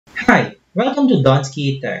Hi, welcome to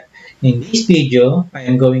DonskyTech. In this video, I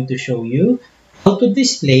am going to show you how to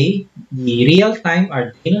display the real-time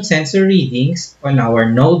Arduino sensor readings on our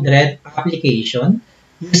nodered application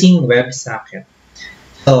using WebSocket.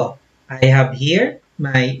 So, I have here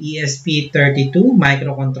my ESP32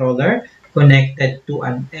 microcontroller connected to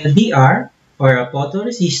an LDR or a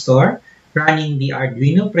photoresistor running the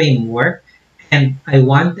Arduino framework, and I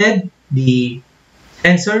wanted the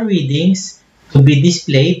sensor readings to be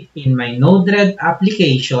displayed in my nodered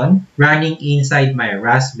application running inside my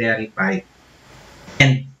Raspberry Pi.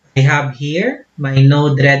 And I have here my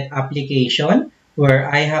nodered application where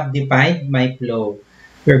I have defined my flow.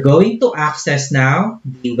 We're going to access now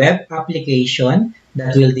the web application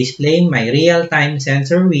that will display my real-time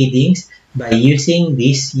sensor readings by using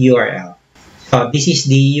this URL. So this is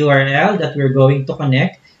the URL that we're going to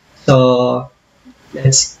connect. So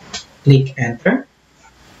let's click enter.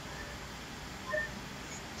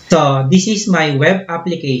 So this is my web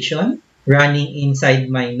application running inside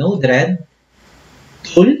my nodered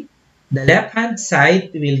tool. The left-hand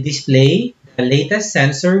side will display the latest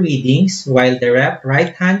sensor readings, while the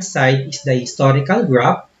right-hand side is the historical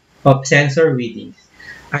graph of sensor readings.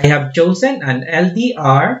 I have chosen an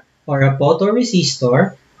LDR or a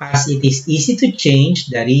photoresistor as it is easy to change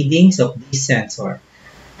the readings of this sensor.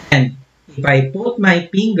 And if I put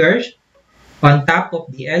my fingers on top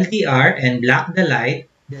of the LDR and block the light,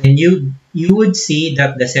 then you would see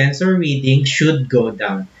that the sensor reading should go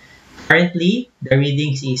down. Currently, the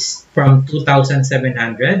readings is from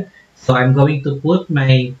 2700. So I'm going to put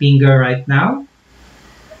my finger right now.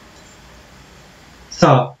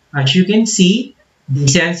 So as you can see, the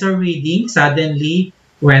sensor reading suddenly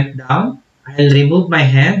went down. I'll remove my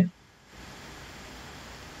hand.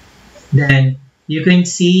 Then you can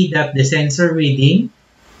see that the sensor reading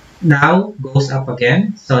now goes up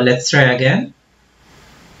again. So let's try again.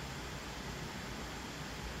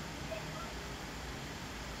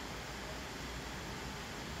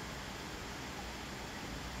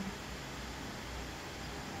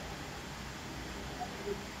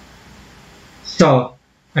 So,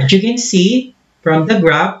 as you can see from the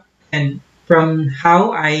graph and from how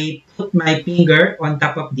I put my finger on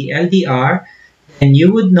top of the LDR, then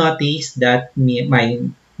you would notice that my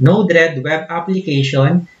nodered web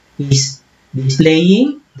application is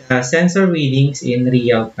displaying the sensor readings in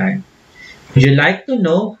real time. Would you like to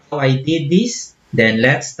know how I did this? Then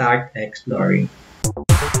let's start exploring.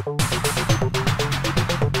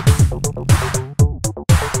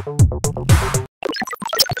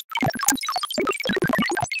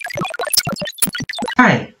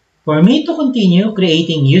 Hi! For me to continue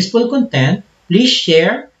creating useful content, please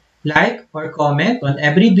share, like, or comment on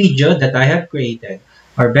every video that I have created.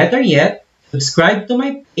 Or better yet, subscribe to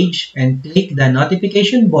my page and click the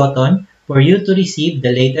notification button for you to receive the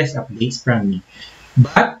latest updates from me.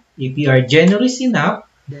 But if you are generous enough,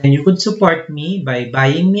 then you could support me by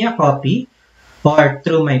buying me a copy or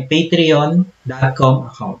through my patreon.com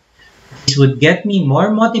account. This would get me more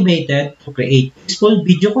motivated to create useful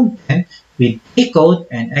video content with free code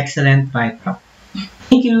and excellent WriteUp.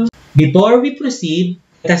 Thank you! Before we proceed,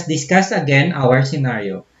 let us discuss again our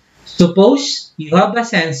scenario. Suppose you have a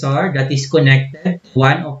sensor that is connected to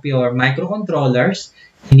one of your microcontrollers.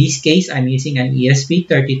 In this case, I'm using an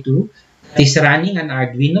ESP32 that is running an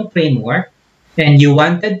Arduino framework, and you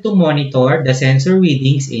wanted to monitor the sensor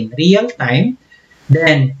readings in real time.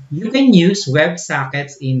 Then you can use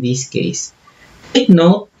WebSockets in this case. Take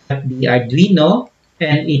note that the Arduino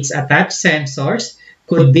and its attached sensors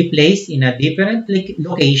could be placed in a different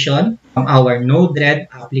location from our nodered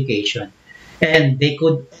application, and they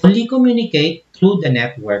could only communicate through the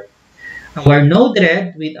network. Our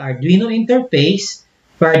nodered with Arduino interface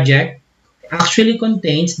project actually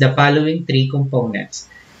contains the following three components.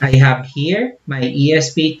 I have here my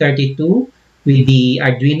ESP32 with the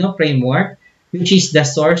Arduino framework, which is the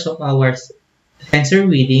source of our sensor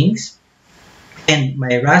readings, and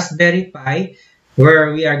my Raspberry Pi,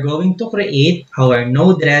 where we are going to create our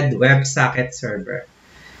nodered WebSocket server.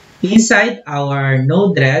 Inside our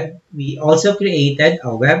nodered, we also created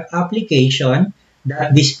a web application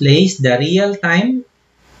that displays the real-time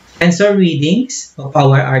sensor readings of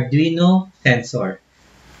our Arduino sensor.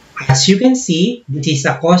 As you can see, this is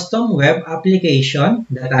a custom web application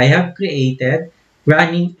that I have created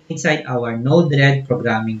running inside our nodered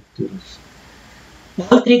programming tools.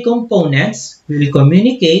 All three components will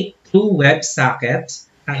communicate through WebSockets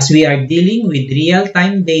as we are dealing with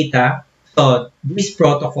real-time data, so this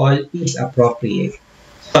protocol is appropriate.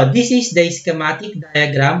 So this is the schematic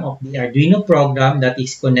diagram of the Arduino program that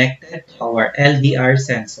is connected to our LDR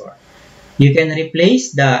sensor. You can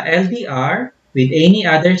replace the LDR with any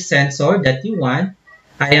other sensor that you want.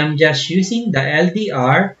 I am just using the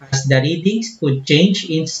LDR as the readings could change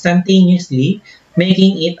instantaneously,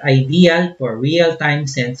 making it ideal for real-time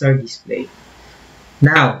sensor display.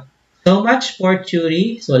 Now, so much for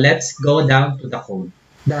theory, so let's go down to the code.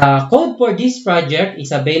 The code for this project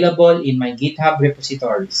is available in my GitHub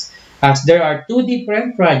repositories. As there are two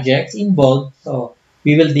different projects involved, so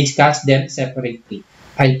we will discuss them separately.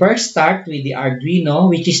 I first start with the Arduino,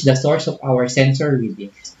 which is the source of our sensor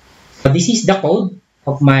readings. So this is the code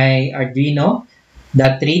of my Arduino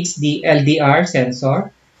that reads the LDR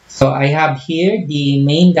sensor. So I have here the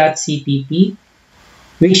main.cpp,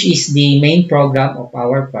 which is the main program of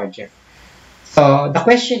our project. So the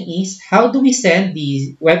question is, how do we send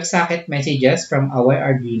these WebSocket messages from our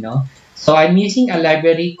Arduino? So I'm using a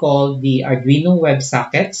library called the Arduino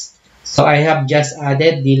WebSockets. So I have just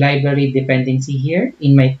added the library dependency here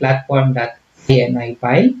in my platform.ini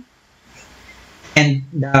file. And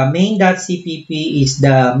the main.cpp is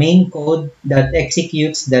the main code that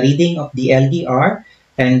executes the reading of the LDR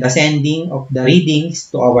and the sending of the readings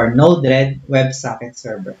to our nodered WebSocket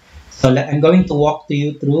server. So I'm going to walk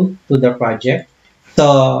you through to the project.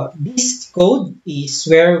 So this code is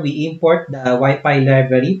where we import the Wi-Fi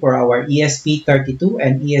library for our ESP32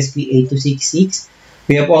 and ESP8266.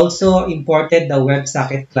 We have also imported the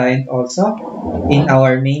WebSocket client also in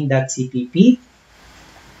our main.cpp.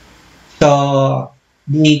 So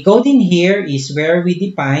the code in here is where we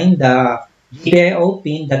define the GPIO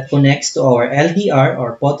pin that connects to our LDR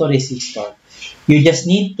or photoresistor. You just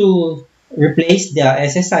need to replace the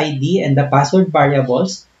SSID and the password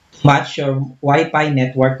variables to match your Wi-Fi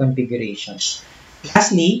network configurations.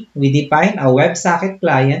 Lastly, we define a WebSocket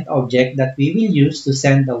client object that we will use to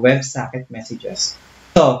send the WebSocket messages.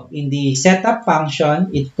 So, in the setup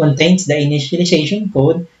function, it contains the initialization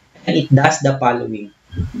code and it does the following.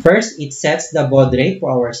 First, it sets the baud rate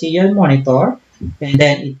for our serial monitor and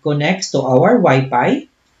then it connects to our Wi-Fi.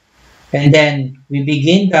 And then we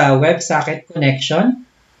begin the WebSocket connection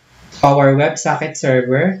to our WebSocket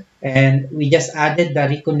server, and we just added the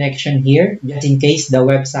reconnection here just in case the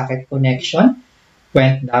WebSocket connection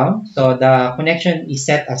went down. So the connection is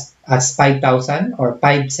set as 5,000 or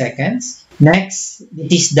 5 seconds. Next,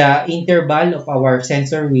 this is the interval of our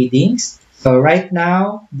sensor readings. So right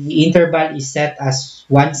now, the interval is set as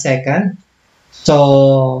 1 second.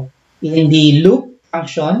 So in the loop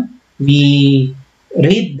function, we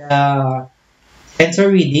read the sensor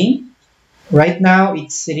reading. Right now,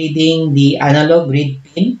 it's reading the analog read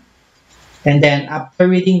pin. And then after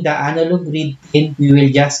reading the analog read pin, we will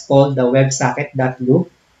just call the WebSocket.loop,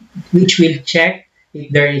 which will check if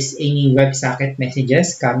there is any WebSocket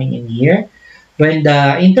messages coming in here. When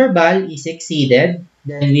the interval is exceeded,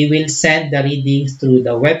 then we will send the readings through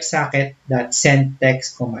the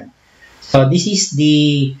WebSocket.sendText command. So this is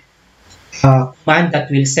the command that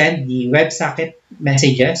will send the WebSocket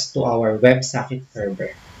messages to our WebSocket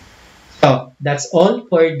server. So that's all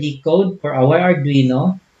for the code for our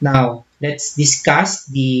Arduino. Now let's discuss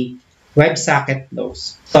the WebSocket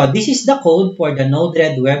flows. So this is the code for the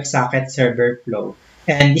nodered WebSocket server flow.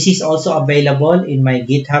 And this is also available in my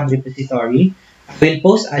GitHub repository. I will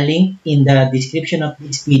post a link in the description of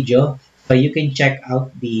this video so you can check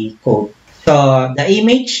out the code. So the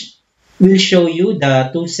image will show you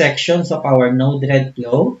the two sections of our nodered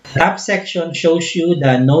flow. The top section shows you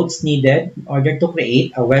the nodes needed in order to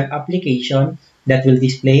create a web application that will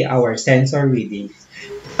display our sensor readings.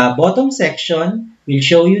 The bottom section will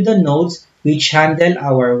show you the nodes which handle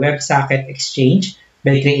our WebSocket exchange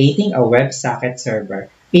by creating a WebSocket server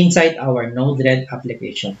inside our nodered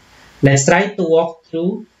application. Let's try to walk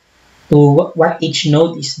through to what each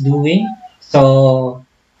node is doing so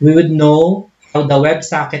we would know how the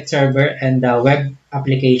WebSocket server and the web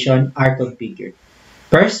application are configured.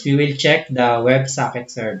 First, we will check the WebSocket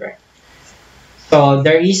server. So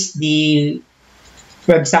there is the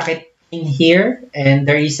WebSocket in here and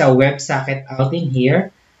there is a WebSocket out in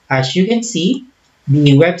here. As you can see,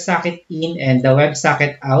 the WebSocket in and the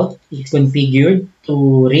WebSocket out is configured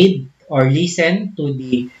to read or listen to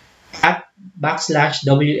the path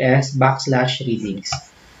 /ws/readings.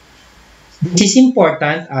 This is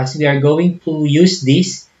important as we are going to use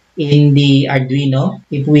this in the Arduino.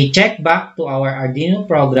 If we check back to our Arduino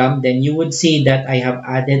program, then you would see that I have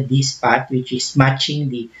added this path which is matching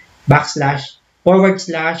the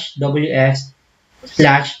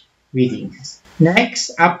 //ws/readings.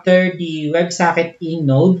 Next, after the WebSocket in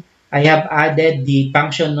node, I have added the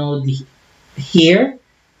function node here.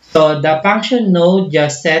 So the function node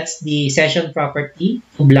just sets the session property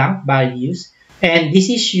to blank values. And this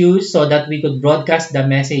is used so that we could broadcast the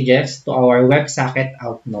messages to our WebSocket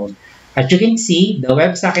out node. As you can see, the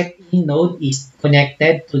WebSocket in node is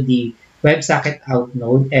connected to the WebSocket out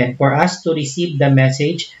node, and for us to receive the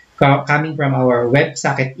message coming from our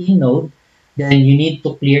WebSocket in node, then you need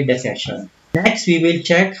to clear the session. Next, we will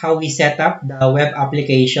check how we set up the web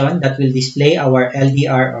application that will display our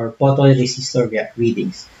LDR or photoresistor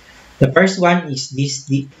readings. The first one is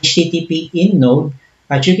the HTTP in node.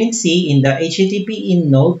 As you can see in the HTTP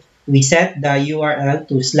in node, we set the URL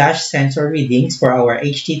to /sensor readings for our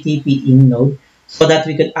HTTP in node so that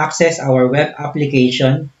we could access our web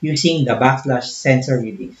application using the /sensor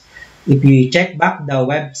readings. If you check back the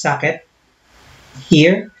WebSocket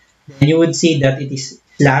here, then you would see that it is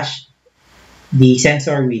slash the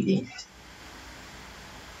sensor readings.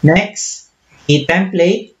 Next, the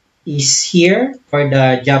template is here for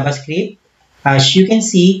the JavaScript. As you can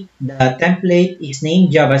see, the template is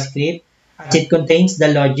named JavaScript as it contains the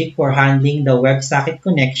logic for handling the WebSocket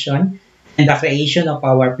connection and the creation of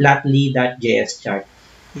our plotly.js chart.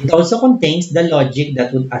 It also contains the logic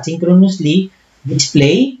that would asynchronously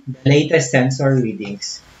display the latest sensor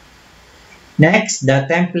readings. Next, the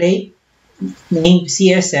template named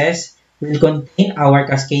CSS will contain our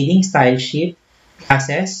cascading style sheet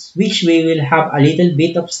classes, which we will have a little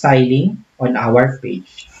bit of styling on our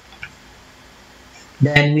page.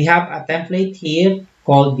 Then we have a template here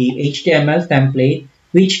called the HTML template,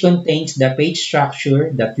 which contains the page structure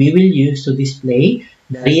that we will use to display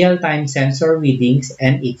the real-time sensor readings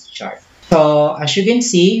and its chart. So as you can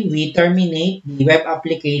see, we terminate the web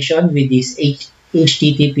application with this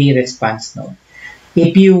HTTP response node.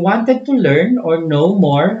 If you wanted to learn or know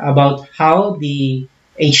more about how the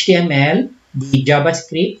HTML, the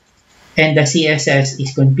JavaScript, and the CSS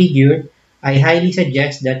is configured, I highly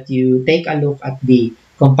suggest that you take a look at the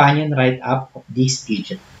companion write-up of this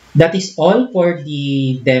video. That is all for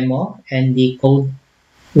the demo and the code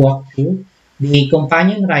walkthrough. The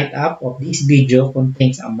companion write-up of this video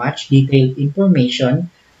contains a much detailed information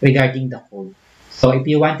regarding the code. So if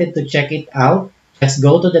you wanted to check it out, just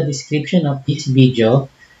go to the description of this video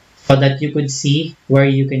so that you could see where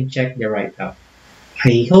you can check the write-up.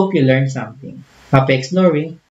 I hope you learned something. Happy exploring!